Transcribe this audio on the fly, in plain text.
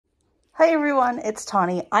Hi everyone, it's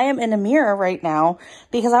Tawney. I am in a mirror right now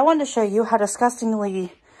because I wanted to show you how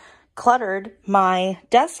disgustingly cluttered my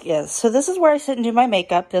desk is. So this is where I sit and do my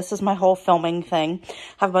makeup. This is my whole filming thing. I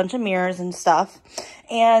have a bunch of mirrors and stuff.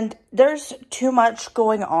 And there's too much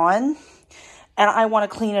going on. And I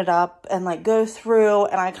want to clean it up and like go through.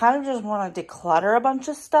 And I kind of just want to declutter a bunch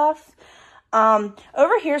of stuff.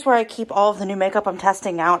 Over here's where I keep all of the new makeup I'm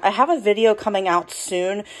testing out. I have a video coming out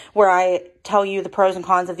soon where I tell you the pros and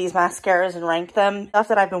cons of these mascaras and rank them. Stuff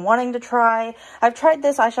that I've been wanting to try. I've tried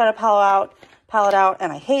this eyeshadow palette out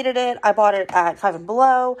and I hated it. I bought it at Five and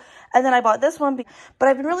Below, and then I bought this one. But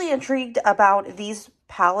I've been really intrigued about these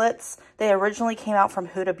palettes. They originally came out from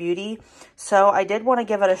Huda Beauty, so I did want to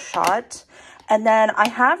give it a shot. And then I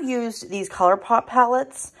have used these ColourPop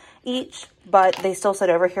palettes each, but they still sit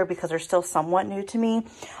over here because they're still somewhat new to me.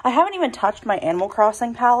 I haven't even touched my Animal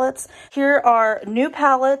Crossing palettes. Here are new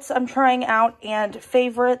palettes I'm trying out and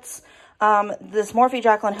favorites. This Morphe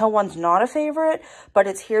Jaclyn Hill one's not a favorite, but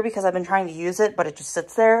it's here because I've been trying to use it, but it just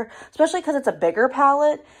sits there, especially because it's a bigger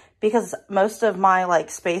palette, because most of my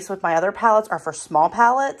like space with my other palettes are for small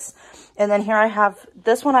palettes. And then here I have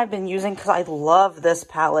this one I've been using because I love this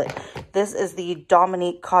palette. This is the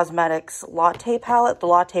Dominique Cosmetics Latte palette, the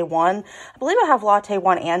Latte 1. I believe I have Latte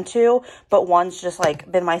 1 and 2, but 1's just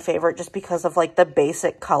like been my favorite just because of like the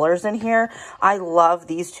basic colors in here. I love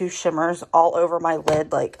these two shimmers all over my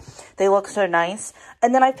lid. Like, they look so nice.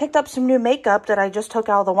 And then I picked up some new makeup that I just took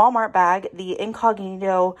out of the Walmart bag, the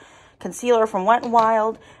Incognito concealer from Wet n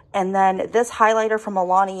Wild. And then this highlighter from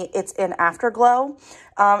Milani, it's in Afterglow.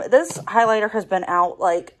 This highlighter has been out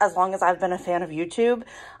like as long as I've been a fan of YouTube.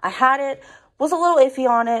 I had it, was a little iffy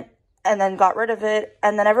on it, and then got rid of it.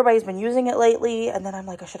 And then everybody's been using it lately. And then I'm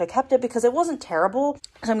like, I should have kept it because it wasn't terrible.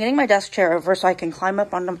 So I'm getting my desk chair over so I can climb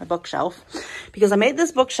up onto my bookshelf, because I made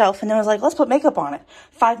this bookshelf and then I was like, let's put makeup on it.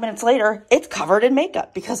 5 minutes later, it's covered in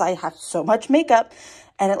makeup because I have so much makeup.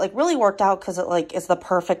 And it like really worked out because it like is the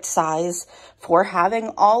perfect size for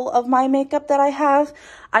having all of my makeup that I have.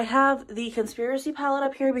 I have the Conspiracy palette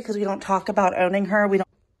up here because we don't talk about owning her.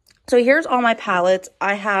 So here's all my palettes.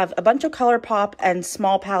 I have a bunch of ColourPop and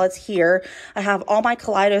small palettes here. I have all my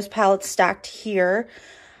Kaleidos palettes stacked here.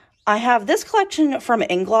 I have this collection from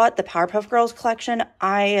Inglot, the Powerpuff Girls collection.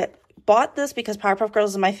 I bought this because Powerpuff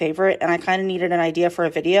Girls is my favorite and I kind of needed an idea for a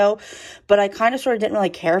video, but I kind of sort of didn't really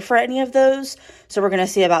care for any of those. So we're going to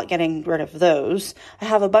see about getting rid of those. I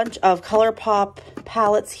have a bunch of ColourPop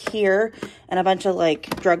palettes here and a bunch of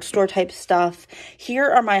like drugstore type stuff. Here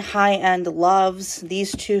are my high-end loves.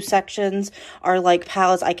 These two sections are like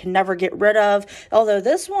palettes I can never get rid of. Although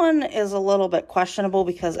this one is a little bit questionable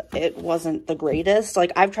because it wasn't the greatest.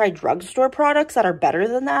 Like, I've tried drugstore products that are better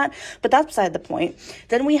than that, but that's beside the point.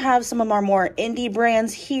 Then we have some of our more indie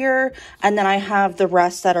brands here. And then I have the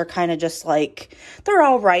rest that are kind of just like, they're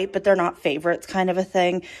all right, but they're not favorites kind of a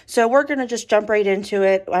thing. So we're going to just jump right into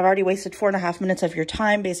it. I've already wasted 4.5 minutes of your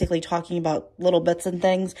time basically talking about little bits and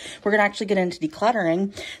things. We're going to actually get into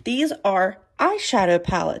decluttering. These are eyeshadow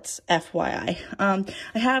palettes, FYI.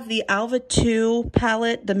 I have the Alva 2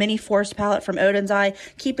 palette, the Mini Force palette from Odin's Eye.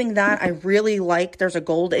 Keeping that, I really like. There's a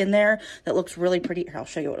gold in there that looks really pretty. Here, I'll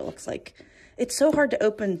show you what it looks like. It's so hard to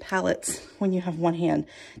open palettes when you have one hand.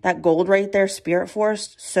 That gold right there, Spirit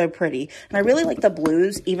Force, so pretty. And I really like the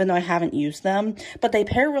blues, even though I haven't used them. But they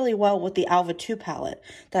pair really well with the Alva 2 palette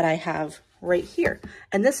that I have right here.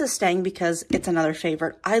 And this is staying because it's another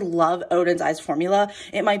favorite. I love Odin's Eye's formula.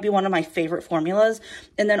 It might be one of my favorite formulas.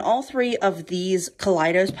 And then all three of these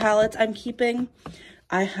Kaleidos palettes I'm keeping.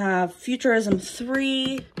 I have Futurism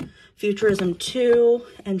 3, Futurism 2,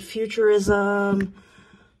 and Futurism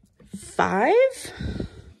 5.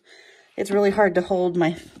 It's really hard to hold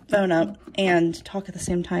my phone up and talk at the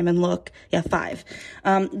same time and look. Yeah, 5.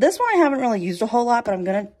 This one I haven't really used a whole lot, but I'm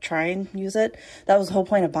gonna try and use it. That was the whole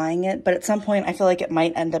point of buying it, but at some point I feel like it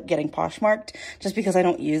might end up getting Poshmarked just because I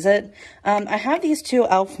don't use it. I have these two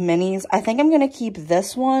e.l.f. minis. I think I'm gonna keep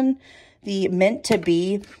this one, the Mint to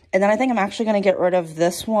Be, and then I think I'm actually going to get rid of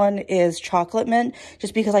this one, is Chocolate Mint,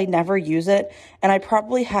 just because I never use it. And I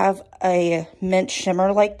probably have a mint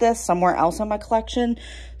shimmer like this somewhere else in my collection,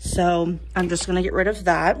 so I'm just going to get rid of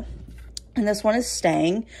that. And this one is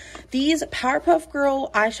staying. These Powerpuff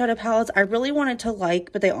Girl eyeshadow palettes I really wanted to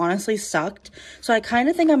like, but they honestly sucked. So I kind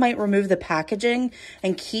of think I might remove the packaging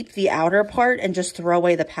and keep the outer part and just throw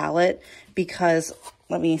away the palette, because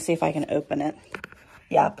let me see if I can open it.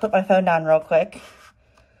 Yeah, put my phone down real quick.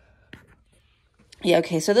 Yeah,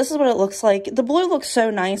 okay, so this is what it looks like. The blue looks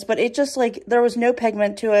so nice, but it just, like, there was no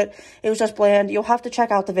pigment to it. It was just bland. You'll have to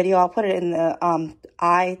check out the video. I'll put it in the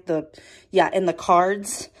in the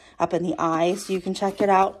cards up in the eye so you can check it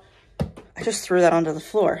out. just threw that onto the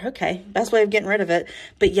floor. Okay, best way of getting rid of it.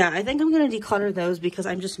 But yeah, I think I'm going to declutter those because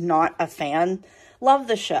I'm just not a fan. Love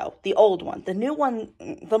the show, the old one. The new one,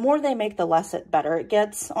 the more they make, the less it better it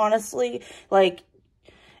gets, honestly. Like,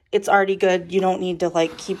 it's already good. You don't need to,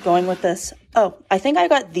 like, keep going with this. Oh, I think I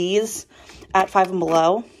got these at Five and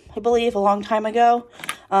Below, I believe, a long time ago.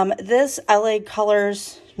 This LA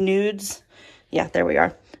Colors Nudes. Yeah, there we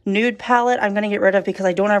are. Nude palette I'm going to get rid of because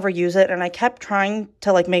I don't ever use it, and I kept trying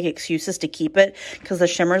to like make excuses to keep it because the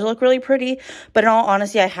shimmers look really pretty, but in all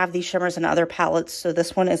honesty I have these shimmers in other palettes, so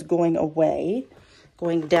this one is going away,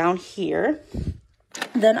 going down here.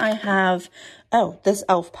 Then I have, oh, this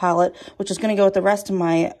e.l.f. palette, which is going to go with the rest of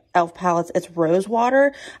my e.l.f. palettes. It's Rose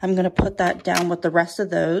Water. I'm going to put that down with the rest of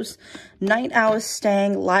those. Night Owl is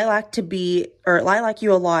staying. Lilac You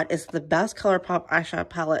a Lot is the best ColourPop eyeshadow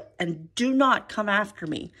palette. And do not come after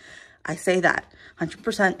me. I say that.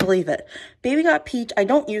 100% believe it. Baby Got Peach, I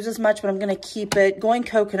don't use as much, but I'm going to keep it. Going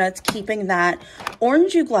Coconuts, keeping that.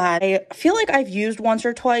 Orange You Glad, I feel like I've used once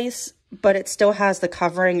or twice, but it still has the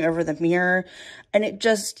covering over the mirror. And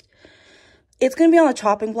it's going to be on the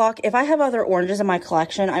chopping block. If I have other oranges in my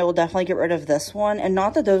collection, I will definitely get rid of this one. And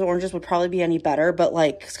not that those oranges would probably be any better, but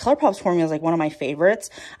like ColourPop's formula is like one of my favorites.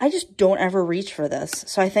 I just don't ever reach for this.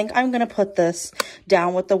 So I think I'm going to put this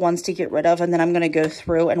down with the ones to get rid of. And then I'm going to go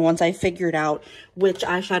through. And once I figured out which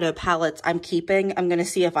eyeshadow palettes I'm keeping, I'm going to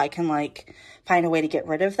see if I can like find a way to get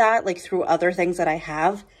rid of that, like through other things that I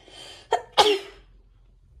have.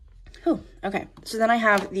 Oh, okay. So then I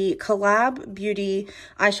have the Collab Beauty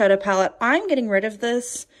eyeshadow palette. I'm getting rid of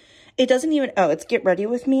this. It doesn't even, oh, it's Get Ready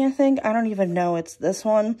With Me, I think. I don't even know it's this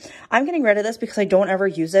one. I'm getting rid of this because I don't ever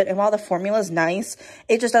use it. And while the formula is nice,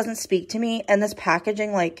 it just doesn't speak to me. And this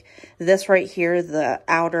packaging, like this right here, the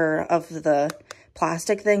outer of the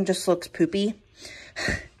plastic thing just looks poopy.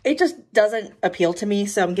 It just doesn't appeal to me.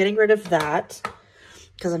 So I'm getting rid of that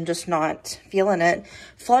because I'm just not feeling it.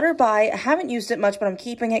 Flutterby, I haven't used it much, but I'm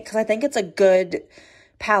keeping it because I think it's a good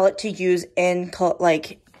palette to use in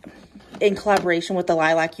collaboration with the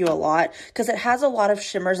Lilac You a Lot, because it has a lot of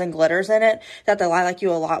shimmers and glitters in it that the Lilac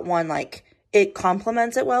You a Lot one, like, it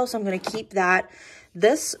complements it well, so I'm going to keep that.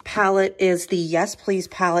 This palette is the Yes Please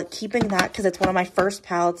palette, keeping that because it's one of my first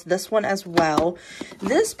palettes. This one as well.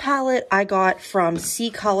 This palette I got from C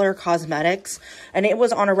Color Cosmetics, and it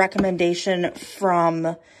was on a recommendation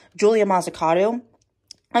from Julia Mazzucato.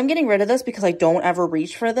 I'm getting rid of this because I don't ever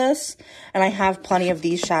reach for this, and I have plenty of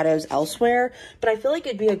these shadows elsewhere, but I feel like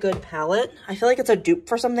it'd be a good palette. I feel like it's a dupe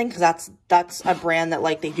for something because that's a brand that,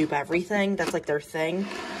 like, they dupe everything. That's, like, their thing.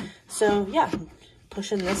 So, yeah,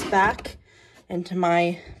 pushing this back into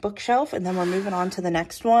my bookshelf, and then we're moving on to the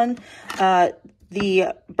next one.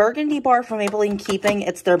 The Burgundy Bar from Maybelline, keeping.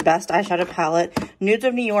 It's their best eyeshadow palette. Nudes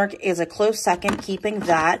of New York is a close second, keeping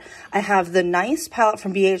that. I have the nice palette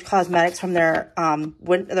from BH Cosmetics from their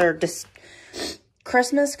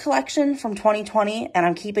Christmas collection from 2020, and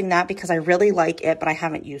I'm keeping that because I really like it, but I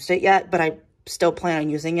haven't used it yet, but I still plan on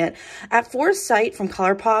using it. At Foresight from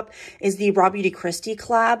ColourPop is the Raw Beauty Christie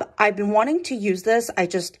collab. I've been wanting to use this, I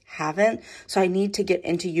just haven't, so I need to get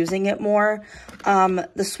into using it more.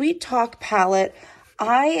 The Sweet Talk palette,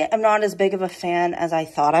 I am not as big of a fan as I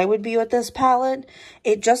thought I would be with this palette.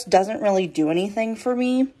 It just doesn't really do anything for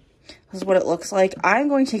me. This is what it looks like. I'm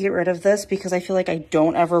going to get rid of this because I feel like I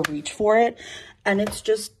don't ever reach for it, and it's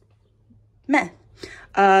just meh.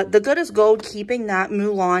 The Good Is Gold, keeping that.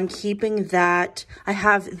 Mulan, keeping that. I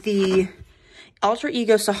have the Alter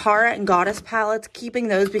Ego Sahara and Goddess palettes, keeping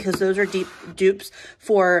those because those are deep dupes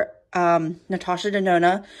for Natasha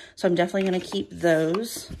Denona. So I'm definitely going to keep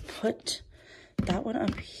those. Put that one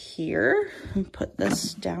up here and put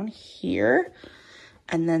this down here.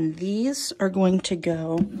 And then these are going to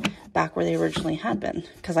go back where they originally had been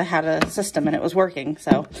because I had a system and it was working.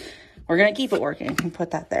 So we're going to keep it working and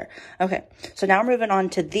put that there. Okay, so now we're moving on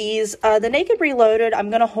to these. The Naked Reloaded, I'm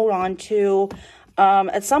going to hold on to.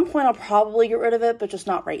 At some point, I'll probably get rid of it, but just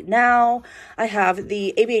not right now. I have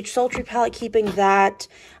the ABH Sultry palette, keeping that.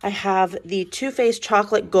 I have the Too Faced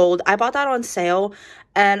Chocolate Gold. I bought that on sale,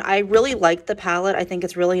 and I really like the palette. I think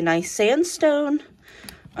it's really nice. Sandstone.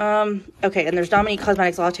 Okay, and there's Dominique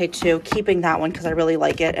Cosmetics Latte too, keeping that one because I really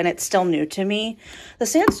like it, and it's still new to me. The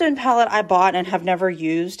Sandstone palette I bought and have never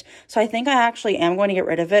used, so I think I actually am going to get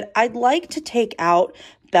rid of it. I'd like to take out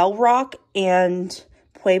Bell Rock and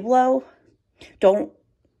Pueblo. Don't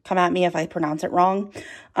come at me if I pronounce it wrong.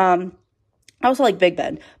 I also like Big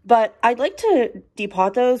Ben, but I'd like to depot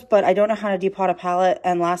those, but I don't know how to depot a palette,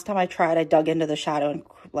 and last time I tried, I dug into the shadow and,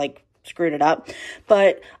 like, screwed it up.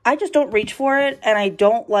 But I just don't reach for it, and I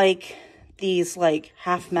don't like these like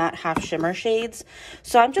half matte, half shimmer shades.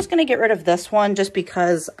 So I'm just going to get rid of this one just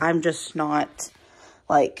because I'm just not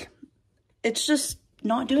like, it's just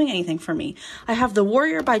not doing anything for me. I have the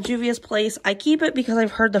Warrior by Juvia's Place. I keep it because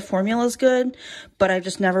I've heard the formula is good, but I've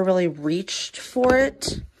just never really reached for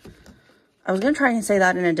it. I was going to try and say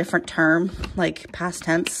that in a different term, like past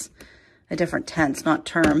tense, a different tense, not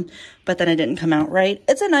term, but then it didn't come out right.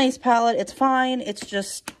 It's a nice palette. It's fine. It's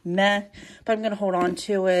just meh, but I'm going to hold on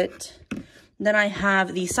to it. Then I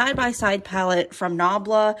have the Side by Side palette from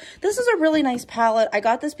Nabla. This is a really nice palette. I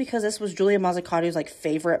got this because this was Julia Mazzucato's like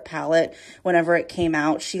favorite palette whenever it came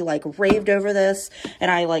out. She like raved over this,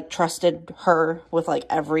 and I like trusted her with like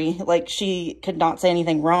she could not say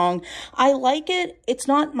anything wrong. I like it. It's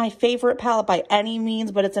not my favorite palette by any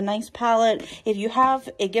means, but it's a nice palette. If you have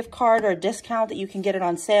a gift card or a discount that you can get it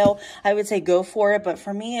on sale, I would say go for it. But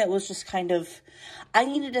for me, it was just kind of, I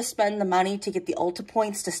needed to spend the money to get the Ulta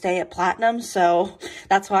points to stay at Platinum, so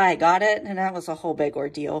that's why I got it, and that was a whole big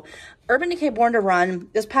ordeal. Urban Decay Born to Run,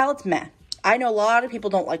 this palette's meh. I know a lot of people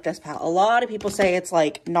don't like this palette. A lot of people say it's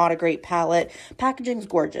like not a great palette. Packaging's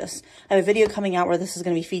gorgeous. I have a video coming out where this is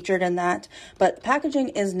going to be featured in that, but packaging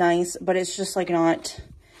is nice, but it's just like not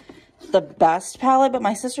the best palette. But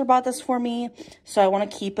my sister bought this for me, so I want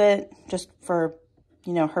to keep it just for,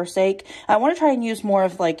 you know, her sake. I want to try and use more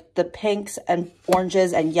of like the pinks and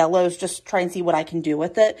oranges and yellows, just try and see what I can do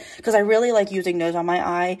with it, because I really like using those on my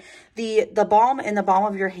eye. The balm in the Balm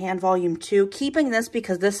of Your Hand Volume 2, keeping this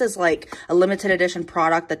because this is like a limited edition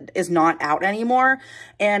product that is not out anymore,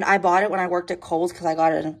 and I bought it when I worked at Kohl's because I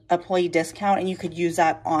got an employee discount and you could use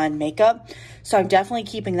that on makeup. So I'm definitely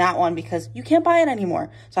keeping that one because you can't buy it anymore,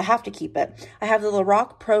 so I have to keep it. I have the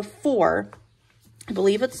Lorac Pro 4. I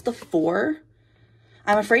believe it's the 4.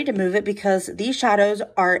 I'm afraid to move it because these shadows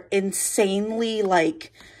are insanely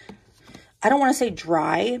like, I don't want to say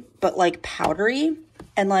dry, but like powdery.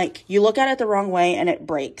 And like you look at it the wrong way and it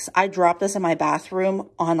breaks. I dropped this in my bathroom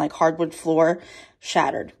on like hardwood floor,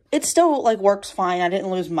 shattered. It still like works fine. I didn't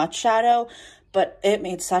lose much shadow, but it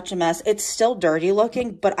made such a mess. It's still dirty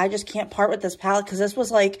looking, but I just can't part with this palette because this was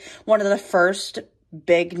like one of the first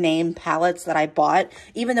big name palettes that I bought.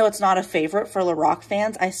 Even though it's not a favorite for Lorac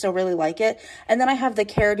fans, I still really like it. And then I have the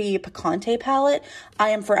Carity Picante palette. I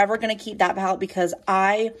am forever going to keep that palette because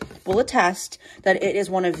I will attest that it is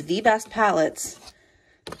one of the best palettes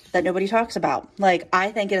that nobody talks about. Like,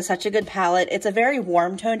 I think it is such a good palette. It's a very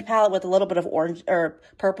warm toned palette with a little bit of orange or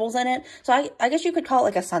purples in it. So I guess you could call it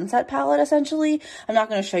like a sunset palette essentially. I'm not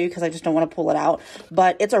going to show you because I just don't want to pull it out,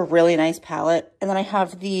 but it's a really nice palette. And then I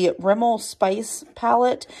have the Rimmel Spice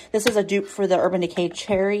palette. This is a dupe for the Urban Decay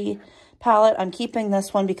Cherry palette. I'm keeping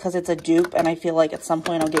this one because it's a dupe and I feel like at some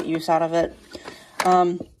point I'll get use out of it.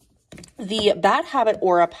 The Bad Habit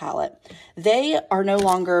Aura palette. They are no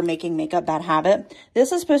longer making makeup Bad Habit.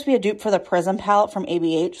 This is supposed to be a dupe for the Prism palette from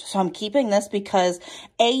ABH. So I'm keeping this because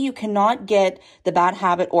A, you cannot get the Bad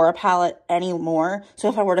Habit Aura palette anymore. So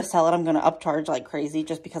if I were to sell it, I'm going to upcharge like crazy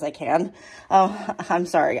just because I can. Oh, I'm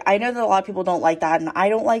sorry. I know that a lot of people don't like that and I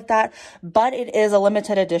don't like that, but it is a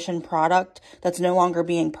limited edition product that's no longer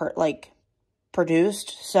being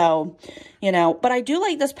produced. So, you know, but I do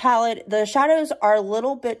like this palette. The shadows are a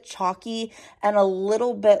little bit chalky and a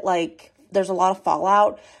little bit like there's a lot of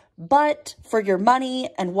fallout, but for your money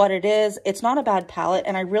and what it is, it's not a bad palette.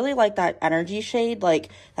 And I really like that energy shade, like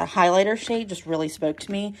that highlighter shade just really spoke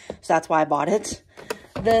to me. So that's why I bought it.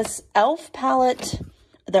 This e.l.f. palette,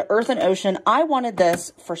 the Earth and Ocean, I wanted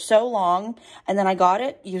this for so long, and then I got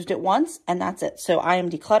it, used it once, and that's it. So I am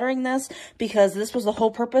decluttering this because this was the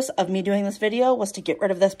whole purpose of me doing this video, was to get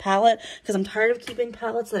rid of this palette because I'm tired of keeping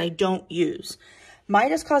palettes that I don't use.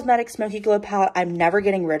 Midas Cosmetics Smoky Glow palette, I'm never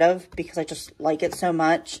getting rid of because I just like it so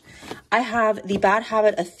much. I have the Bad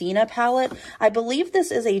Habit Athena palette. I believe this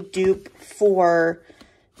is a dupe for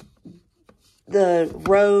the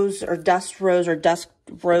Rose or Dusk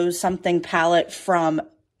Rose something palette from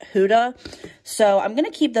Huda. So I'm going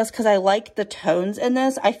to keep this because I like the tones in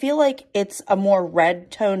this. I feel like it's a more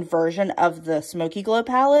red toned version of the Smoky Glow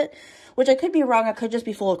palette, which I could be wrong. I could just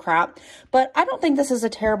be full of crap, but I don't think this is a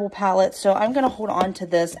terrible palette. So I'm going to hold on to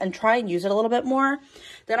this and try and use it a little bit more.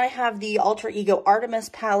 Then I have the Alter Ego Artemis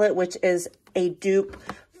palette, which is a dupe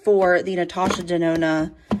for the Natasha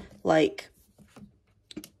Denona, like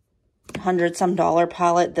 $100-some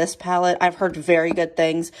palette. This palette, I've heard very good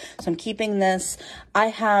things, so I'm keeping this. I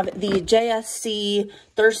have the JSC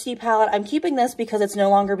Thirsty palette. I'm keeping this because it's no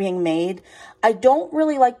longer being made. I don't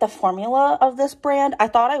really like the formula of this brand. I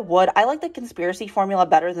thought I would. I like the Conspiracy formula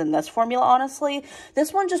better than this formula, honestly.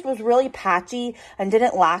 This one just was really patchy and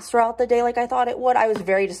didn't last throughout the day like I thought it would. I was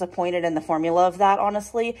very disappointed in the formula of that,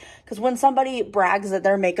 honestly, because when somebody brags that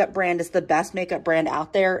their makeup brand is the best makeup brand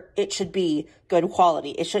out there, it should be good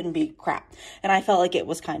quality. It shouldn't be crap. And I felt like it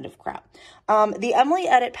was kind of crap. The Emily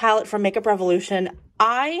Edit palette from Makeup Revolution,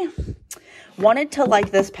 I wanted to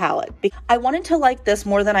like this palette. I wanted to like this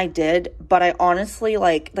more than I did, but I honestly,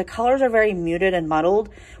 like, the colors are very muted and muddled,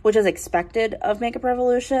 which is expected of Makeup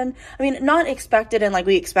Revolution. I mean, not expected and like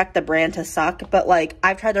we expect the brand to suck, but like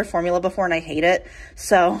I've tried their formula before and I hate it.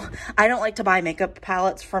 So I don't like to buy makeup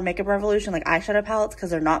palettes from Makeup Revolution, like eyeshadow palettes, because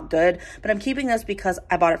they're not good. But I'm keeping this because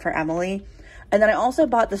I bought it for Emily. And then I also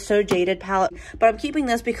bought the So Jaded palette, but I'm keeping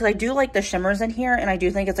this because I do like the shimmers in here and I do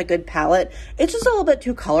think it's a good palette. It's just a little bit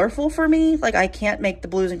too colorful for me. Like, I can't make the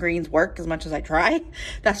blues and greens work as much as I try.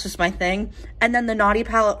 That's just my thing. And then the Naughty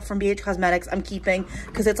palette from BH Cosmetics I'm keeping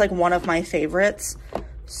because it's like one of my favorites.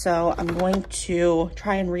 So I'm going to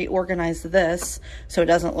try and reorganize this so it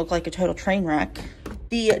doesn't look like a total train wreck.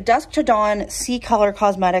 The Dusk to Dawn Sea Color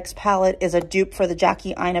Cosmetics palette is a dupe for the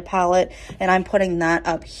Jackie Aina palette, and I'm putting that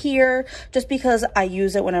up here just because I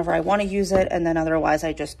use it whenever I want to use it, and then otherwise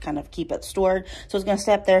I just kind of keep it stored. So it's going to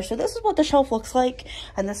stay up there. So this is what the shelf looks like,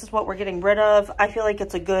 and this is what we're getting rid of. I feel like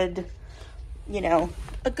it's a good, you know,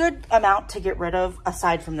 a good amount to get rid of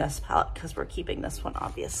aside from this palette because we're keeping this one,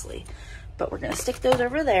 obviously. But we're going to stick those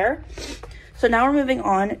over there. So now we're moving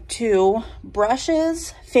on to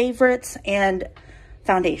brushes, favorites, and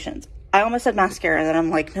foundations. I almost said mascara, then I'm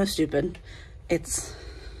like, no, stupid. It's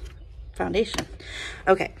foundation.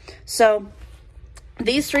 Okay, so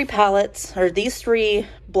these three palettes, or these three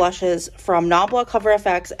blushes from Nabla, Cover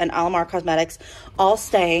FX, and Alamar Cosmetics, all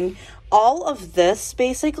staying. All of this,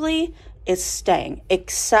 basically, is staying,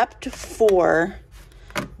 except for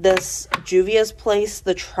this Juvia's Place,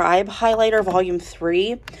 the Tribe Highlighter Volume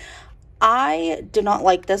 3. I did not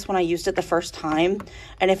like this when I used it the first time,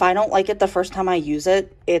 and if I don't like it the first time I use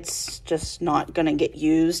it, it's just not gonna get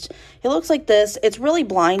used. It looks like this. It's really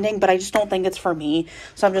blinding, but I just don't think it's for me,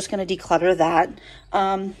 so I'm just gonna declutter that.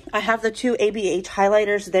 I have the two ABH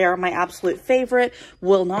highlighters. They are my absolute favorite.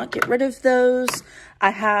 Will not get rid of those.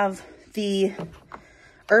 I have the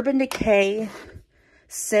Urban Decay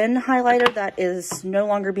Sin highlighter that is no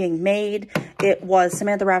longer being made. It was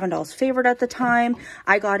Samantha Ravindell's favorite at the time.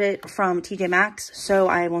 I got it from TJ Maxx, so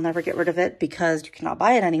I will never get rid of it because you cannot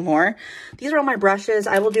buy it anymore. These are all my brushes.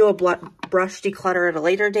 I will do a brush declutter at a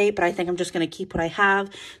later date, but I think I'm just going to keep what I have.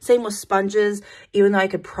 Same with sponges, even though I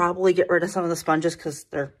could probably get rid of some of the sponges because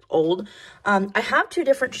they're old. I have two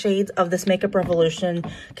different shades of this Makeup Revolution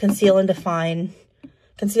Conceal and Define,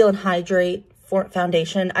 Conceal and Hydrate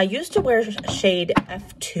foundation. I used to wear shade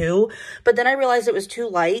F2, but then I realized it was too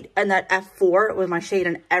light and that F4 was my shade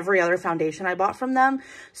in every other foundation I bought from them.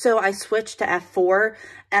 So I switched to F4,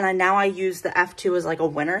 and now I use the F2 as like a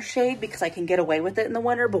winter shade because I can get away with it in the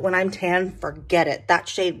winter, but when I'm tan, forget it. That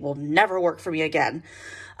shade will never work for me again.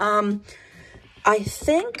 I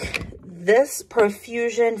think this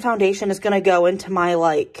Profusion foundation is going to go into my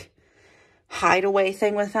like hideaway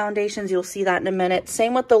thing with foundations. You'll see that in a minute.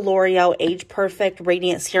 Same with the L'Oreal Age Perfect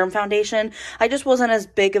Radiant Serum Foundation. I just wasn't as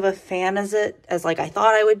big of a fan as like I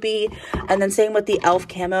thought I would be. And then same with the e.l.f.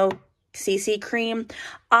 Camo CC Cream.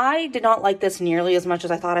 I did not like this nearly as much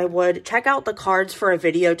as I thought I would. Check out the cards for a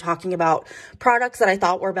video talking about products that I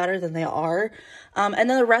thought were better than they are. And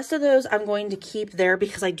then the rest of those I'm going to keep there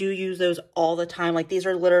because I do use those all the time. Like, these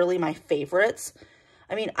are literally my favorites.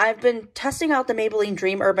 I mean, I've been testing out the Maybelline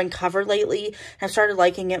Dream Urban Cover lately, and I've started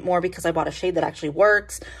liking it more because I bought a shade that actually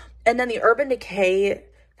works. And then the Urban Decay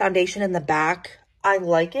foundation in the back, I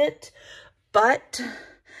like it, but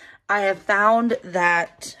I have found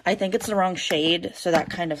that I think it's the wrong shade, so that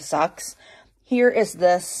kind of sucks. Here is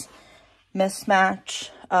this mismatch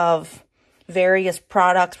of various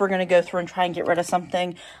products. We're going to go through and try and get rid of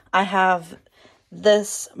something. I have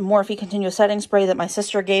this Morphe Continuous Setting Spray that my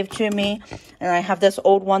sister gave to me, and I have this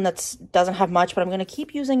old one that doesn't have much, but I'm going to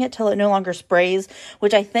keep using it till it no longer sprays,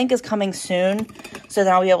 which I think is coming soon, so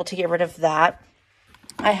then I'll be able to get rid of that.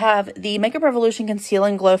 I have the Makeup Revolution Conceal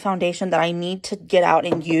and Glow Foundation that I need to get out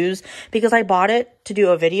and use because I bought it to do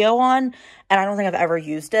a video on, and I don't think I've ever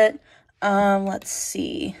used it. Let's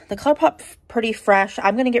see. The ColourPop Pretty Fresh,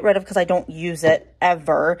 I'm going to get rid of because I don't use it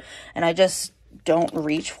ever, and I just don't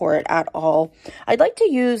reach for it at all. I'd like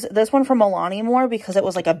to use this one from Milani more because it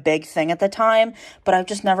was like a big thing at the time, but I've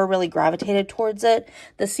just never really gravitated towards it.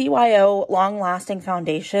 The CYO Long Lasting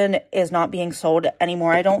Foundation is not being sold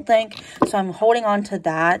anymore, I don't think, so I'm holding on to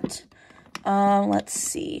that. Let's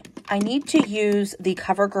see. I need to use the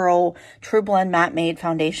CoverGirl True Blend Matte Made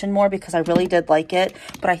Foundation more because I really did like it,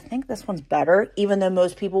 but I think this one's better, even though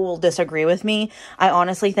most people will disagree with me. I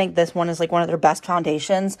honestly think this one is like one of their best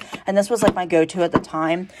foundations, and this was like my go-to at the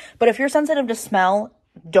time. But if you're sensitive to smell,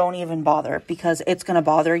 don't even bother because it's going to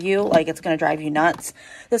bother you. Like, it's going to drive you nuts.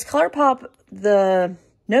 This ColourPop, the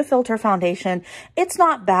No Filter foundation, it's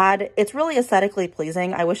not bad. It's really aesthetically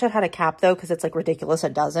pleasing. I wish it had a cap though, because it's like ridiculous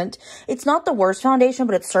it doesn't. It's not the worst foundation,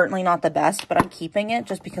 but it's certainly not the best, but I'm keeping it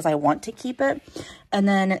just because I want to keep it. And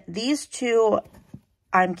then these two,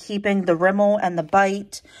 I'm keeping the Rimmel and the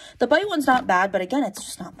Bite. The Bite one's not bad, but again, it's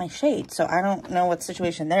just not my shade, so I don't know what the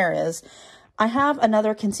situation there is. I have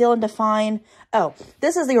another Conceal and Define. Oh,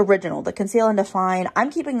 this is the original, the Conceal and Define.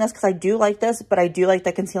 I'm keeping this because I do like this, but I do like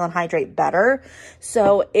the Conceal and Hydrate better.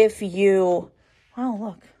 So if you, oh,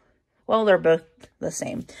 look. Well, they're both the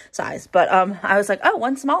same size. But I was like, oh,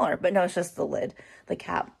 one's smaller. But no, it's just the lid, the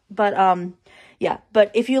cap. But yeah.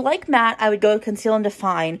 But if you like matte, I would go with Conceal and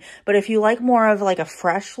Define. But if you like more of like a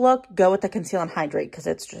fresh look, go with the Conceal and Hydrate because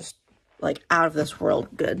it's just like out of this world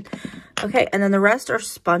good. Okay, and then the rest are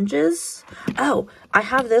sponges. Oh, I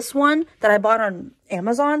have this one that I bought on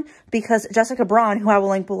Amazon because Jessica Braun, who I will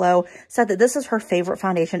link below, said that this is her favorite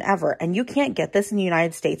foundation ever. And you can't get this in the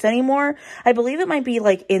United States anymore. I believe it might be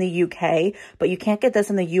like in the UK, but you can't get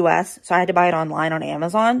this in the US. So I had to buy it online on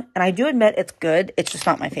Amazon. And I do admit it's good. It's just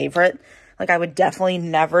not my favorite. Like, I would definitely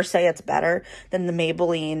never say it's better than the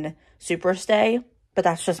Maybelline Superstay, but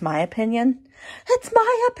that's just my opinion. It's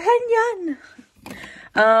my opinion.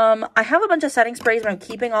 I have a bunch of setting sprays, but I'm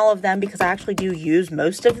keeping all of them because I actually do use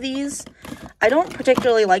most of these. I don't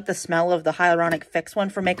particularly like the smell of the Hyaluronic Fix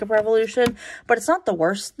one from Makeup Revolution, but it's not the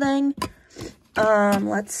worst thing.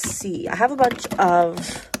 Let's see. I have a bunch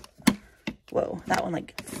of, whoa, that one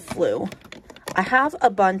like flew. I have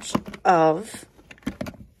a bunch of,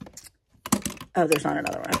 oh, there's not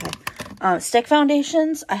another one, okay. Stick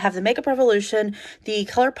foundations. I have the Makeup Revolution, the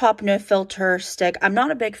ColourPop No Filter stick. I'm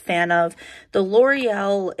not a big fan of the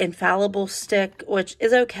L'Oreal Infallible stick, which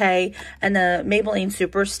is okay, and the Maybelline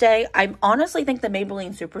Superstay. I honestly think the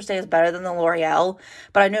Maybelline Superstay is better than the L'Oreal,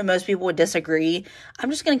 but I know most people would disagree.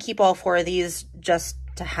 I'm just going to keep all four of these just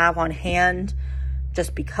to have on hand,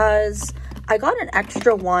 just because. I got an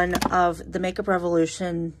extra one of the Makeup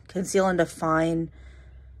Revolution Conceal and Define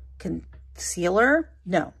Concealer.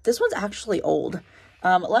 No, this one's actually old.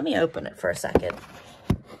 Let me open it for a second.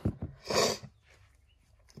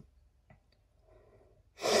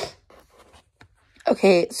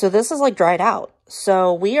 Okay, so this is like dried out.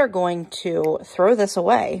 So we are going to throw this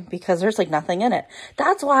away because there's like nothing in it.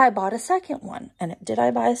 That's why I bought a second one. And did I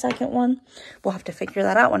buy a second one? We'll have to figure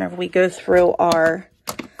that out whenever we go through our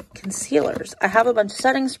concealers. I have a bunch of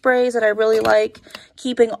setting sprays that I really like.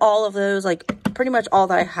 Keeping all of those, like pretty much all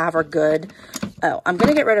that I have are good. Oh, I'm going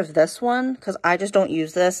to get rid of this one because I just don't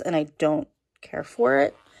use this and I don't care for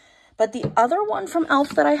it. But the other one from e.l.f.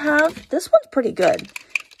 that I have, this one's pretty good.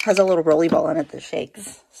 Has a little rolly ball in it that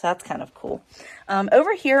shakes. So that's kind of cool.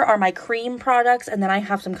 Over here are my cream products, and then I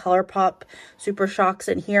have some ColourPop Super Shocks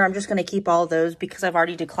in here. I'm just going to keep all of those because I've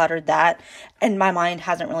already decluttered that, and my mind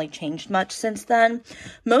hasn't really changed much since then.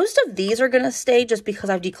 Most of these are going to stay just because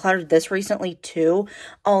I've decluttered this recently too,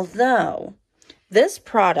 although this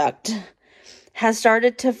product has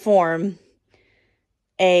started to form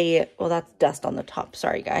a, well, that's dust on the top,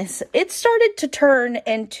 sorry guys. It started to turn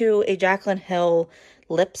into a Jaclyn Hill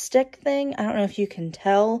lipstick thing. I don't know if you can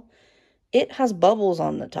tell. It has bubbles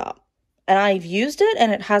on the top. And I've used it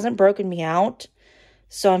and it hasn't broken me out.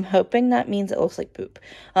 So I'm hoping that means it looks like poop.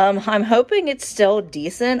 I'm hoping it's still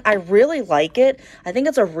decent. I really like it. I think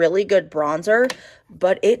it's a really good bronzer.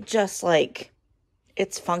 But it just like,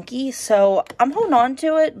 it's funky. So I'm holding on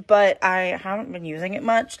to it. But I haven't been using it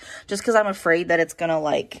much. Just because I'm afraid that it's going to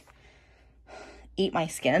like eat my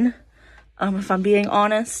skin. If I'm being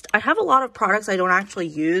honest. I have a lot of products I don't actually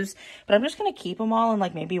use, but I'm just going to keep them all and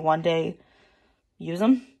like maybe one day use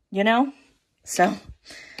them, you know? So,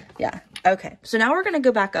 yeah. Okay. So now we're going to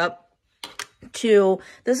go back up to,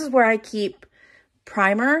 this is where I keep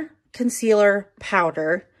primer, concealer,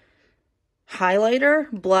 powder, highlighter,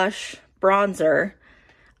 blush, bronzer,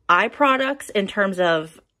 eye products in terms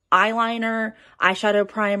of eyeliner, eyeshadow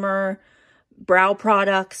primer, brow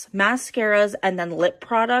products, mascaras, and then lip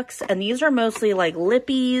products. And these are mostly like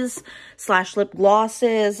lippies / lip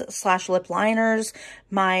glosses / lip liners.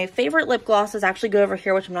 My favorite lip glosses actually go over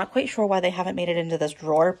here, which I'm not quite sure why they haven't made it into this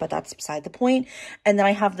drawer, but that's beside the point. And then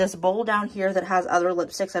I have this bowl down here that has other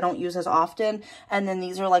lipsticks I don't use as often. And then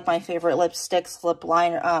these are like my favorite lipsticks, lip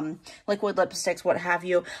liner, liquid lipsticks, what have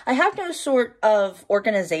you. I have no sort of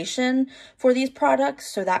organization for these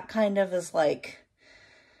products, so that kind of is like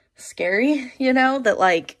scary, you know, that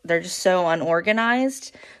like they're just so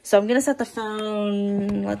unorganized. So I'm gonna set the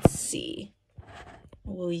phone. Let's see,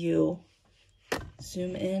 will you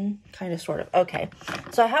zoom in? Kind of, sort of. Okay,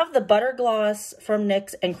 so I have the butter gloss from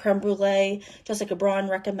NYX and creme brulee. Jessica Braun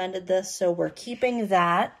recommended this, so we're keeping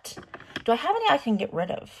that. Do I have any I can get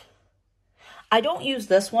rid of? I don't use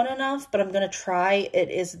this one enough, but I'm going to try. It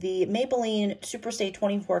is the Maybelline Superstay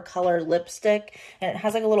 24 color lipstick, and it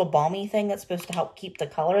has like a little balmy thing that's supposed to help keep the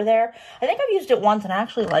color there. I think I've used it once and I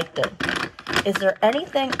actually liked it. Is there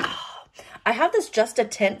anything? Oh, I have this Just a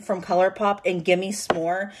Tint from ColourPop in Gimme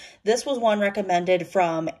S'more. This was one recommended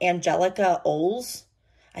from Angelica Oles.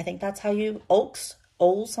 I think that's how you, Oles,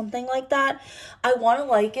 something like that. I want to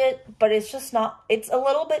like it, but it's just not, it's a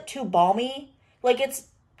little bit too balmy. Like it's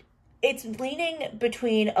leaning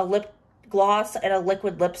between a lip gloss and a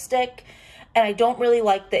liquid lipstick, and I don't really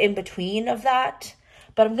like the in-between of that,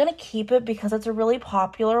 but I'm going to keep it because it's a really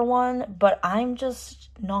popular one, but I'm just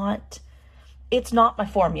not, it's not my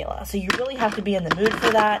formula, so you really have to be in the mood for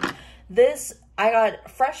that. This, I got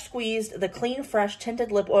Fresh Squeezed, the Clean Fresh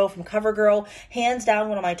Tinted Lip Oil from CoverGirl. Hands down,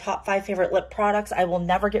 one of my top 5 favorite lip products. I will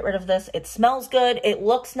never get rid of this. It smells good. It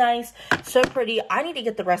looks nice. So pretty. I need to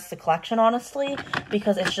get the rest of the collection, honestly,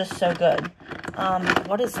 because it's just so good.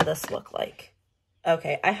 What does this look like?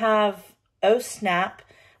 Okay, I have Oh Snap,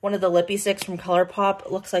 one of the lippy sticks from ColourPop.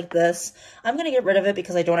 It looks like this. I'm going to get rid of it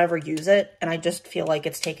because I don't ever use it, and I just feel like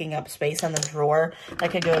it's taking up space in the drawer. I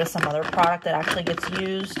could go to some other product that actually gets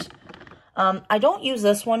used. I don't use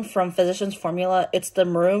this one from Physicians Formula. It's the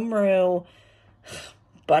Maru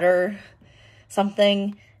Butter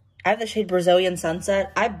something. I have the shade Brazilian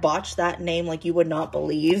Sunset. I botched that name like you would not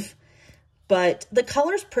believe. But the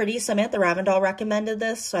color's pretty. Samantha Ravindal recommended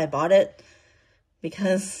this, so I bought it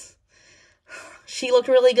because she looked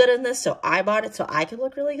really good in this, so I bought it so I could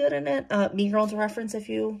look really good in it. Mean Girls reference if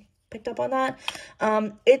you picked up on that.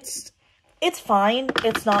 It's fine.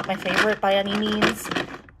 It's not my favorite by any means,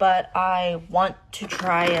 but I want to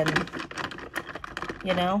try and,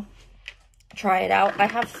 you know, try it out. I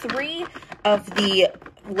have 3 of the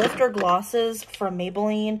lifter glosses from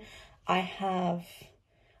Maybelline. I have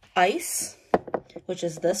Ice, which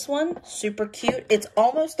is this one. Super cute. It's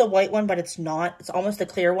almost the white one, but it's not. It's almost the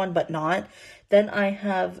clear one, but not. Then I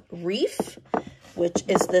have Reef, which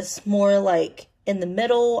is this more like in the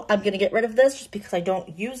middle. I'm going to get rid of this just because I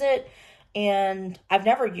don't use it. And I've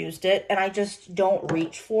never used it, and I just don't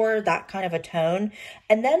reach for that kind of a tone.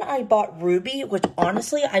 And then I bought Ruby, which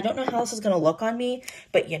honestly, I don't know how this is going to look on me,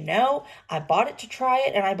 but you know, I bought it to try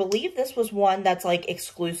it, and I believe this was one that's like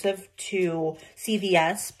exclusive to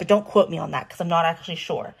CVS, but don't quote me on that because I'm not actually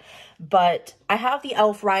sure. But I have the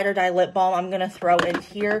e.l.f. Ride or Die Lip Balm I'm going to throw in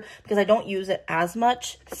here because I don't use it as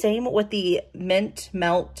much. Same with the Mint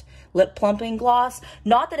Melt Lip Plumping Gloss.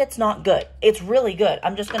 Not that it's not good. It's really good.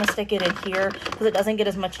 I'm just going to stick it in here because it doesn't get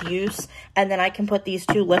as much use. And then I can put these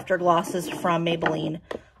 2 lifter glosses from Maybelline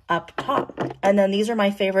up top. And then these are my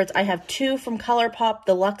favorites. I have 2 from ColourPop,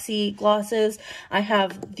 the Luxie glosses. I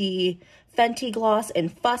have the Fenty gloss in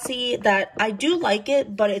Fussy that I do like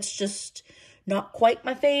it, but it's just not quite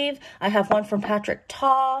my fave. I have one from Patrick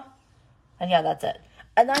Ta. And yeah, that's it.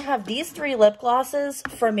 And I have these 3 lip glosses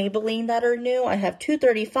from Maybelline that are new. I have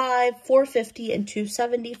 235, 450, and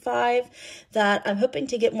 275 that I'm hoping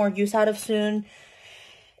to get more use out of soon.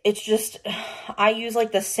 It's just, I use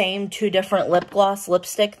like the same 2 different lip gloss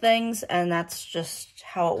lipstick things, and that's just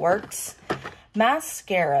how it works.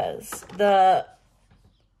 Mascaras. The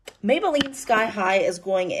Maybelline Sky High is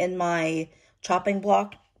going in my chopping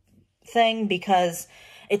block thing because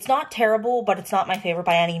it's not terrible, but it's not my favorite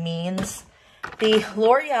by any means. The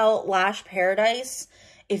L'Oreal Lash Paradise,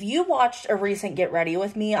 if you watched a recent Get Ready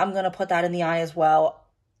With Me, I'm going to put that in the eye as well.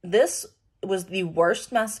 This was the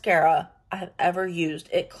worst mascara I have ever used.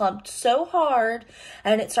 It clumped so hard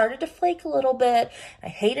and it started to flake a little bit. I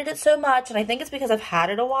hated it so much, and I think it's because I've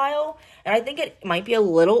had it a while, and I think it might be a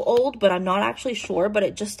little old, but I'm not actually sure, but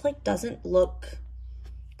it just like doesn't look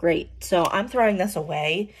great. So I'm throwing this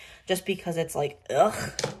away just because it's like, ugh,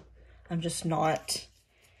 I'm just not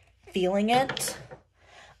feeling it.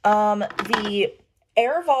 The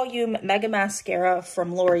Air Volume Mega Mascara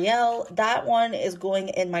from L'Oreal. That one is going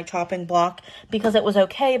in my chopping block because it was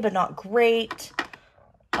okay, but not great.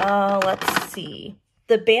 Let's see.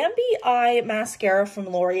 The Bambi Eye Mascara from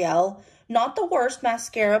L'Oreal. Not the worst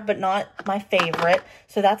mascara, but not my favorite.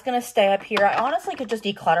 So that's going to stay up here. I honestly could just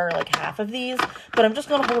declutter like half of these, but I'm just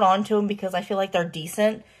going to hold on to them because I feel like they're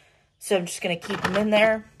decent. So I'm just going to keep them in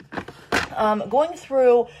there. Going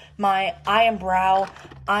through my eye and brow,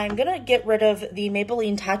 I'm going to get rid of the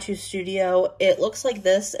Maybelline Tattoo Studio. It looks like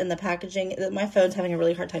this in the packaging. My phone's having a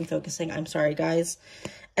really hard time focusing. I'm sorry, guys.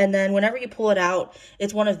 And then whenever you pull it out,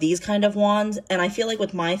 it's one of these kind of wands. And I feel like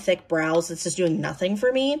with my thick brows, it's just doing nothing for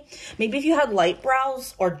me. Maybe if you had light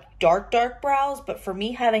brows or dark brows, but for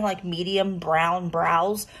me having like medium brown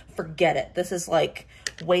brows, forget it. This is like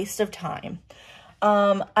waste of time.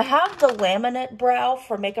 I have the laminate brow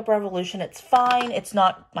for Makeup Revolution. It's fine. It's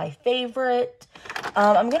not my favorite.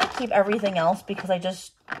 I'm going to keep everything else because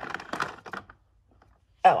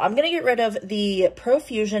I'm going to get rid of the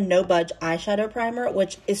Profusion No Budge Eyeshadow Primer,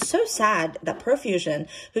 which is so sad that Profusion,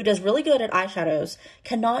 who does really good at eyeshadows,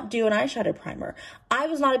 cannot do an eyeshadow primer. I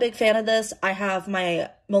was not a big fan of this. I have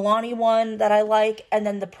my Milani one that I like, and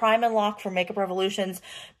then the Prime and Lock from Makeup Revolutions.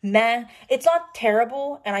 Meh. It's not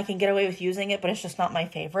terrible, and I can get away with using it, but it's just not my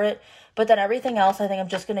favorite. But then everything else I think I'm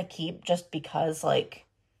just going to keep just because, like,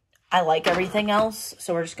 I like everything else.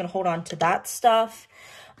 So we're just going to hold on to that stuff.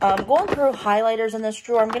 Going through highlighters in this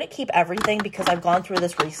drawer, I'm going to keep everything because I've gone through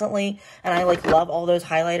this recently and I like love all those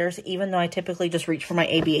highlighters, even though I typically just reach for my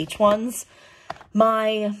ABH ones.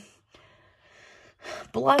 My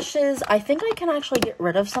blushes, I think I can actually get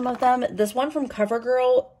rid of some of them. This one from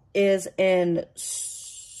CoverGirl is in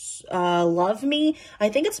Love Me. I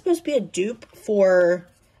think it's supposed to be a dupe for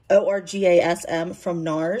ORGASM from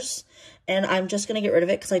NARS. And I'm just going to get rid of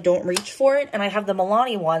it because I don't reach for it. And I have the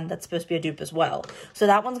Milani one that's supposed to be a dupe as well. So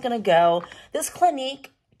that one's going to go. This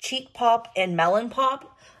Clinique Cheek Pop and Melon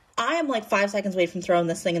Pop, I am like 5 seconds away from throwing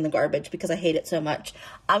this thing in the garbage because I hate it so much.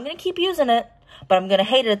 I'm going to keep using it, but I'm going to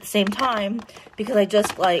hate it at the same time because I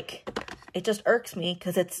just like, it just irks me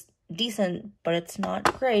because it's decent, but it's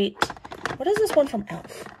not great. What is this one from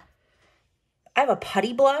e.l.f.? I have a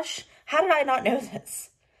putty blush. How did I not know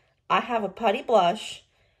this? I have a putty blush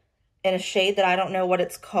in a shade that I don't know what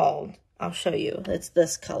it's called. I'll show you. It's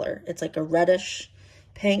this color. It's like a reddish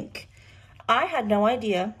pink. I had no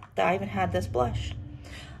idea that I even had this blush.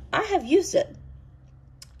 I have used it.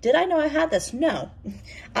 Did I know I had this? No.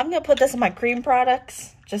 I'm going to put this in my cream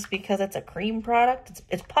products just because it's a cream product.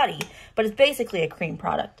 It's putty, but it's basically a cream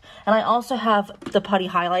product. And I also have the putty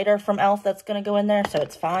highlighter from e.l.f. that's going to go in there, so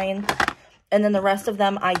it's fine. And then the rest of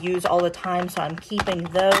them I use all the time, so I'm keeping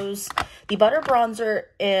those. The Butter Bronzer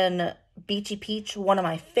in Beachy Peach, one of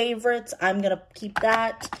my favorites. I'm going to keep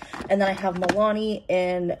that. And then I have Milani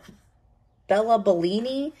in Bella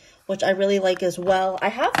Bellini, which I really like as well. I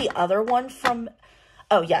have the other one from...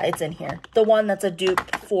 Oh, yeah, it's in here. The one that's a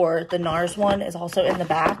dupe for the NARS one is also in the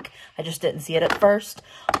back. I just didn't see it at first.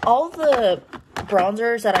 All the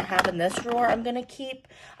bronzers that I have in this drawer, I'm going to keep.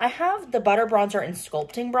 I have the Butter Bronzer and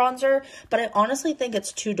Sculpting Bronzer, but I honestly think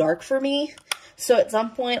it's too dark for me. So at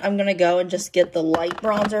some point, I'm going to go and just get the light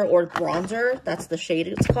bronzer or bronzer. That's the shade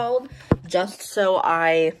it's called. Just so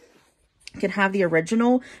I can have the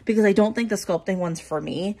original because I don't think the sculpting one's for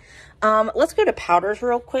me. Let's go to powders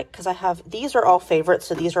real quick because I have, these are all favorites,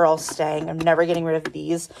 so these are all staying. I'm never getting rid of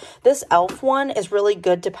these. This e.l.f. one is really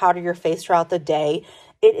good to powder your face throughout the day.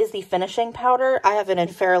 It is the finishing powder. I have it in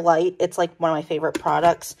Fair Light. It's like one of my favorite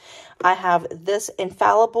products. I have this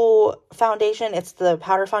Infallible foundation. It's the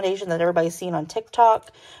powder foundation that everybody's seen on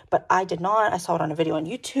TikTok, but I did not. I saw it on a video on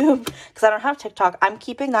YouTube because I don't have TikTok. I'm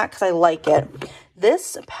keeping that because I like it.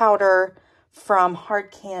 This powder from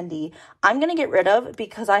Hard Candy, I'm going to get rid of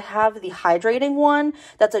because I have the hydrating one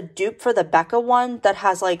that's a dupe for the Becca one that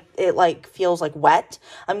has like, it like feels like wet.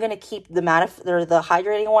 I'm going to keep the the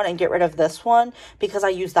hydrating one and get rid of this one because I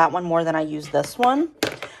use that one more than I use this one.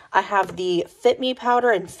 I have the Fit Me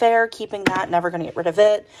powder in Fair, keeping that, never going to get rid of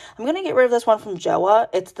it. I'm going to get rid of this one from Joa.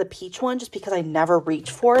 It's the peach one just because I never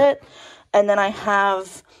reach for it. And then I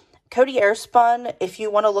have Coty Airspun. If you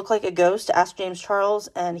want to look like a ghost, ask James Charles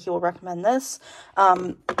and he will recommend this.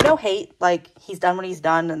 No hate, like he's done what he's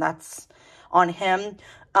done and that's on him.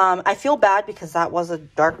 I feel bad because that was a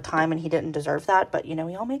dark time and he didn't deserve that, but you know,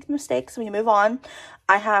 we all make mistakes and we move on.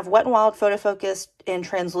 I have Wet n Wild Photo Focus in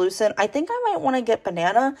Translucent. I think I might want to get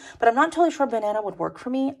Banana, but I'm not totally sure Banana would work for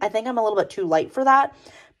me. I think I'm a little bit too light for that.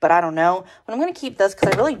 but I don't know. But I'm going to keep this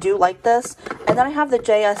because I really do like this. And then I have the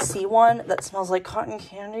JSC one that smells like cotton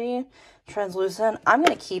candy, translucent. I'm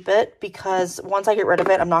going to keep it because once I get rid of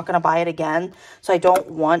it, I'm not going to buy it again. So I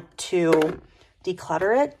don't want to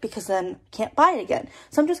declutter it because then I can't buy it again.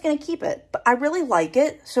 So I'm just going to keep it. But I really like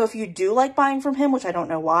it. So if you do like buying from him, which I don't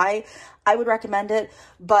know why, I would recommend it.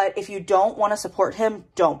 But if you don't want to support him,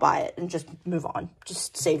 don't buy it and just move on.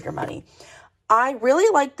 Just save your money. I really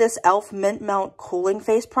like this e.l.f. Mint Melt Cooling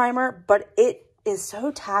Face Primer, but it is so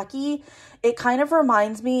tacky. It kind of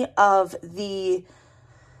reminds me of the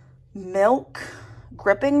Milk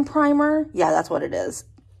Gripping Primer. Yeah, that's what it is.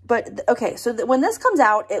 But, okay, so when this comes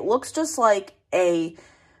out, it looks just like a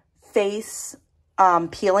face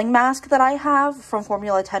peeling mask that I have from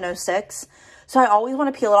Formula 1006. So I always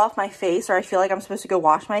want to peel it off my face, or I feel like I'm supposed to go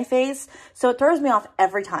wash my face. So it throws me off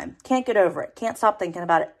every time. Can't get over it. Can't stop thinking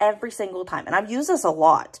about it every single time. And I've used this a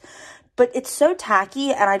lot. But it's so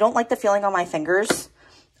tacky, and I don't like the feeling on my fingers.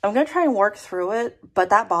 I'm going to try and work through it, but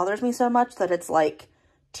that bothers me so much that it's like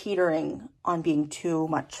teetering on being too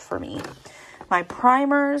much for me. My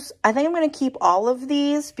primers, I think I'm going to keep all of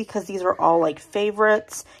these because these are all like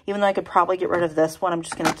favorites. Even though I could probably get rid of this one, I'm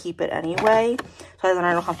just going to keep it anyway. So then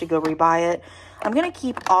I don't have to go rebuy it. I'm going to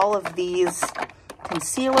keep all of these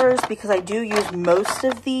concealers because I do use most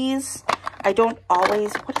of these. I don't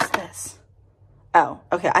always, what is this? Oh,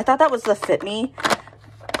 okay. I thought that was the Fit Me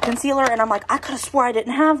concealer and I'm like, I could have swore I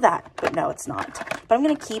didn't have that. But no, it's not. But I'm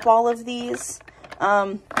going to keep all of these.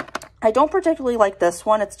 I don't particularly like this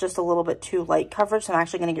one. It's just a little bit too light coverage, so I'm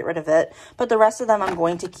actually going to get rid of it. But the rest of them I'm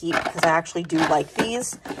going to keep because I actually do like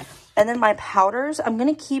these. And then my powders, I'm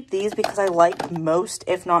going to keep these because I like most,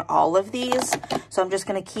 if not all of these. So I'm just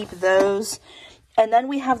going to keep those. And then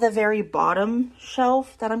we have the very bottom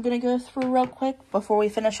shelf that I'm going to go through real quick before we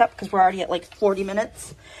finish up because we're already at like 40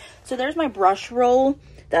 minutes. So there's my brush roll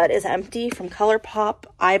that is empty from ColourPop.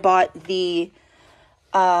 I bought the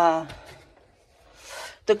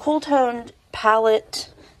Cool Toned palette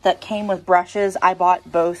that came with brushes. I bought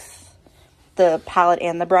both the palette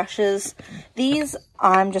and the brushes. These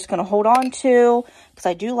I'm just going to hold on to because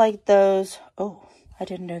I do like those. Oh, I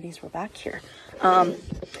didn't know these were back here.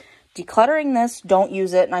 Decluttering this, don't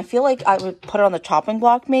use it. And I feel like I would put it on the chopping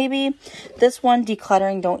block maybe. This one,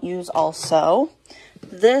 decluttering, don't use also.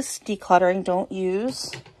 This, decluttering, don't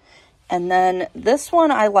use. And then this one,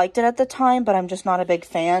 I liked it at the time, but I'm just not a big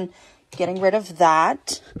fan. Getting rid of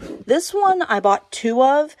that. This one I bought 2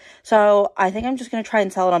 of, so I think I'm just going to try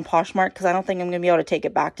and sell it on Poshmark because I don't think I'm going to be able to take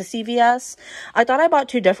it back to CVS. I thought I bought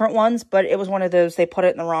 2 different ones, but it was one of those, they put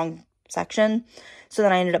it in the wrong section. So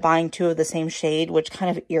then I ended up buying 2 of the same shade, which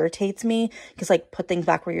kind of irritates me because, like, put things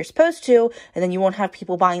back where you're supposed to, and then you won't have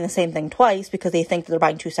people buying the same thing twice because they think that they're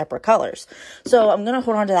buying 2 separate colors. So I'm going to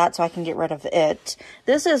hold on to that so I can get rid of it.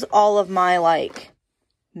 This is all of my, like,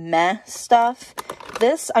 meh stuff.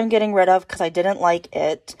 This I'm getting rid of because I didn't like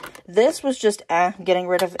it. This was just getting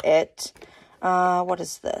rid of it. What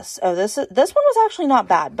is this? Oh, this one was actually not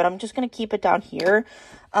bad, but I'm just going to keep it down here.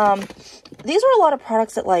 These are a lot of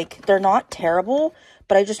products that, like, they're not terrible,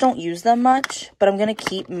 but I just don't use them much. But I'm going to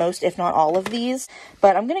keep most, if not all of these.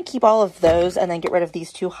 But I'm going to keep all of those and then get rid of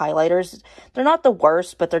these 2 highlighters. They're not the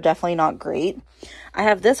worst, but they're definitely not great. I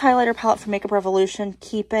have this highlighter palette from Makeup Revolution,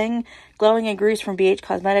 keeping. Glowing and Grease from BH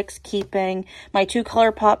Cosmetics, keeping. My 2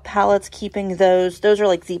 ColourPop palettes, keeping those. Those are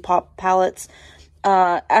like Z-Pop palettes.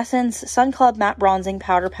 Essence Sun Club Matte Bronzing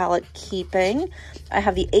Powder Palette, keeping. I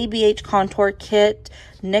have the ABH Contour Kit,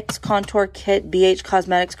 NYX Contour Kit, BH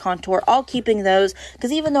Cosmetics Contour, all keeping those,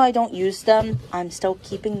 because even though I don't use them, I'm still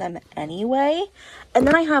keeping them anyway. And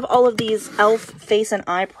then I have all of these e.l.f. Face and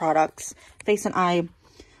Eye products, Face and Eye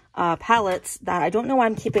palettes that I don't know why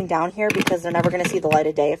I'm keeping down here because they're never going to see the light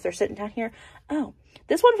of day if they're sitting down here. Oh,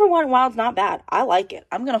 this one for Wet n Wild's not bad. I like it.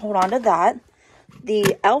 I'm going to hold on to that. The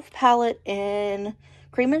e.l.f. palette in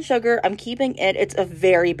Cream and Sugar, I'm keeping it. It's a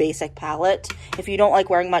very basic palette. If you don't like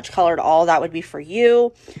wearing much color at all, that would be for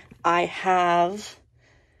you. I have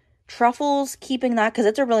Truffles, keeping that because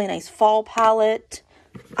it's a really nice fall palette.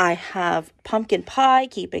 I have Pumpkin Pie,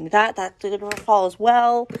 keeping that. That's good for fall as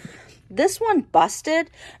well. This one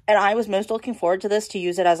busted, and I was most looking forward to this to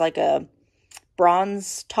use it as like a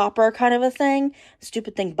bronze topper kind of a thing.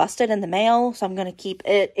 Stupid thing busted in the mail, so I'm going to keep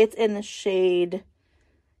it. It's in the shade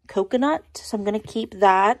Coconut, so I'm going to keep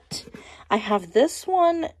that. I have this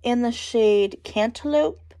one in the shade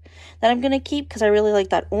Cantaloupe that I'm going to keep because I really like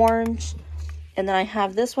that orange. And then I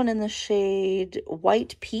have this one in the shade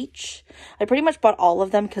White Peach. I pretty much bought all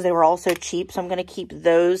of them because they were all so cheap, so I'm going to keep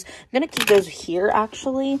those. I'm going to keep those here,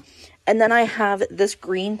 actually. And then I have this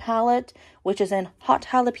green palette, which is in Hot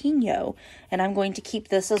Jalapeno. And I'm going to keep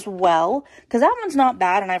this as well, because that one's not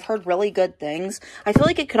bad, and I've heard really good things. I feel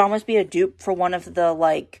like it could almost be a dupe for one of the,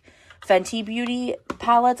 like, Fenty Beauty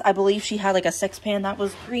palettes. I believe she had, like, a 6-pan that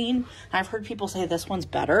was green. I've heard people say this one's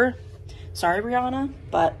better. Sorry, Brianna,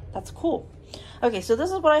 but that's cool. Okay, so this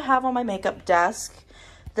is what I have on my makeup desk.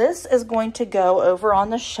 This is going to go over on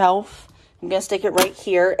the shelf. I'm going to stick it right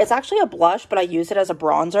here. It's actually a blush, but I use it as a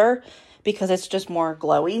bronzer because it's just more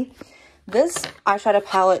glowy. This eyeshadow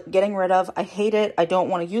palette, getting rid of. I hate it. I don't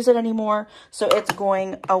want to use it anymore. So it's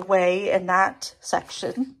going away in that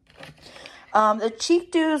section. The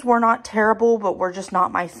cheek dews were not terrible, but were just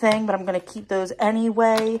not my thing. But I'm going to keep those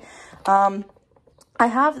anyway. I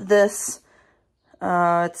have this,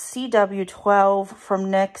 it's CW12 from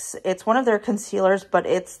NYX. It's one of their concealers, but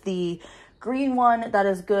it's the green one that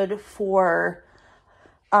is good for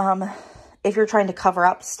if you're trying to cover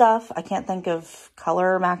up stuff. I can't think of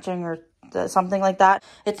color matching or something like that.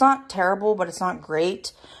 It's not terrible, but it's not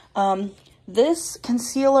great. This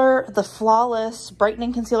concealer, the Flawless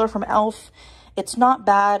Brightening Concealer from e.l.f., it's not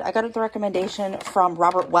bad. I got it the recommendation from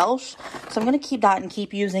Robert Welsh, so I'm going to keep that and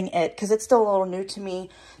keep using it because it's still a little new to me.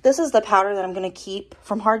 This is the powder that I'm going to keep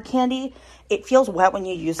from Hard Candy. It feels wet when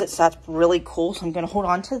you use it, so that's really cool, so I'm going to hold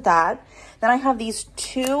on to that. Then I have these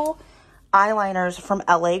two eyeliners from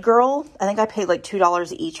LA Girl. I think I paid like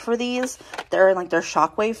 $2 each for these. They're in like their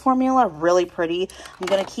Shockwave formula. Really pretty. I'm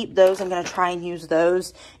going to keep those. I'm going to try and use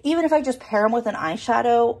those. Even if I just pair them with an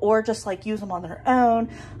eyeshadow or just like use them on their own,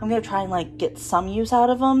 I'm going to try and like get some use out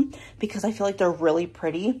of them because I feel like they're really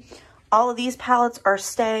pretty. All of these palettes are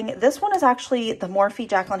staying. This one is actually the Morphe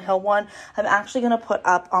Jaclyn Hill one. I'm actually going to put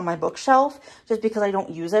up on my bookshelf just because I don't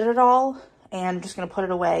use it at all. And I'm just going to put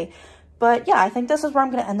it away. But yeah, I think this is where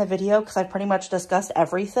I'm going to end the video because I pretty much discussed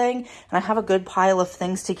everything. And I have a good pile of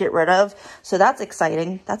things to get rid of. So that's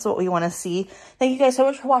exciting. That's what we want to see. Thank you guys so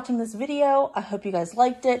much for watching this video. I hope you guys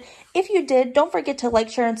liked it. If you did, don't forget to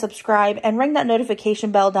like, share, and subscribe. And ring that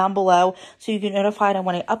notification bell down below so you get notified on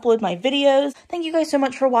when I upload my videos. Thank you guys so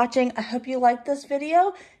much for watching. I hope you liked this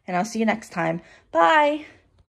video. And I'll see you next time. Bye!